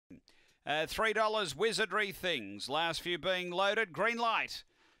$3 Wizardry Things. Last few being loaded. Green light.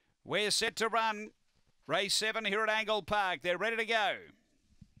 We're set to run. Race 7 here at Angle Park. They're ready to go.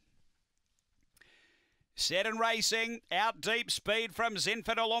 Set and racing, out deep, speed from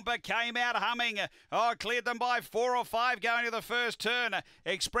Zinfandel Oolumpa, came out humming. Oh, cleared them by 4 or 5 going to the first turn.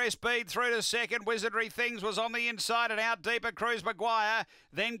 Express Speed through to second. Wizardry Things was on the inside and out deeper. Cruz Maguire.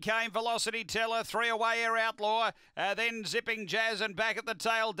 Then came Velocity Teller, 3 away Air Outlaw. Then Zipping Jazz and back at the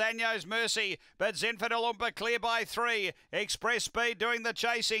tail, Daniel's Mercy. But Zinfandel Oolumpa clear by 3. Express Speed doing the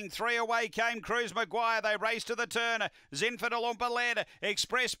chasing. 3 away came Cruz Maguire. They raced to the turn. Zinfandel Oolumpa led.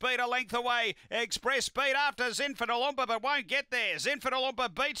 Express Speed a length away. Express Speed after Zinfandel Oolumpa, but won't get there. Zinfandel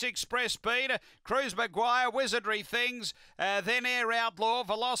Oolumpa beats Express Speed. Cruz Maguire, Wizardry Things, then Air Outlaw,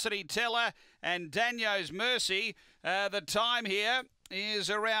 Velocity Teller, and Daniel's Mercy. The time here is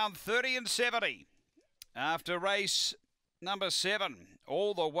around 30 and 70 after race number 7.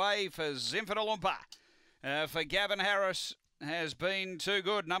 All the way for Zinfandel Oolumpa. For Gavin Harris has been too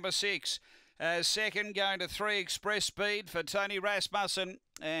good. Number 6. Second going to 3 Express Speed for Tony Rasmussen,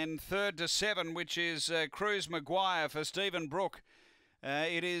 and third to 7, which is Cruz Maguire for Stephen Brook.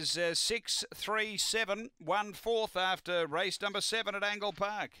 It is 6-3-7, 1/4 after race number 7 at Angle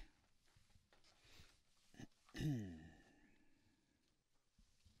Park.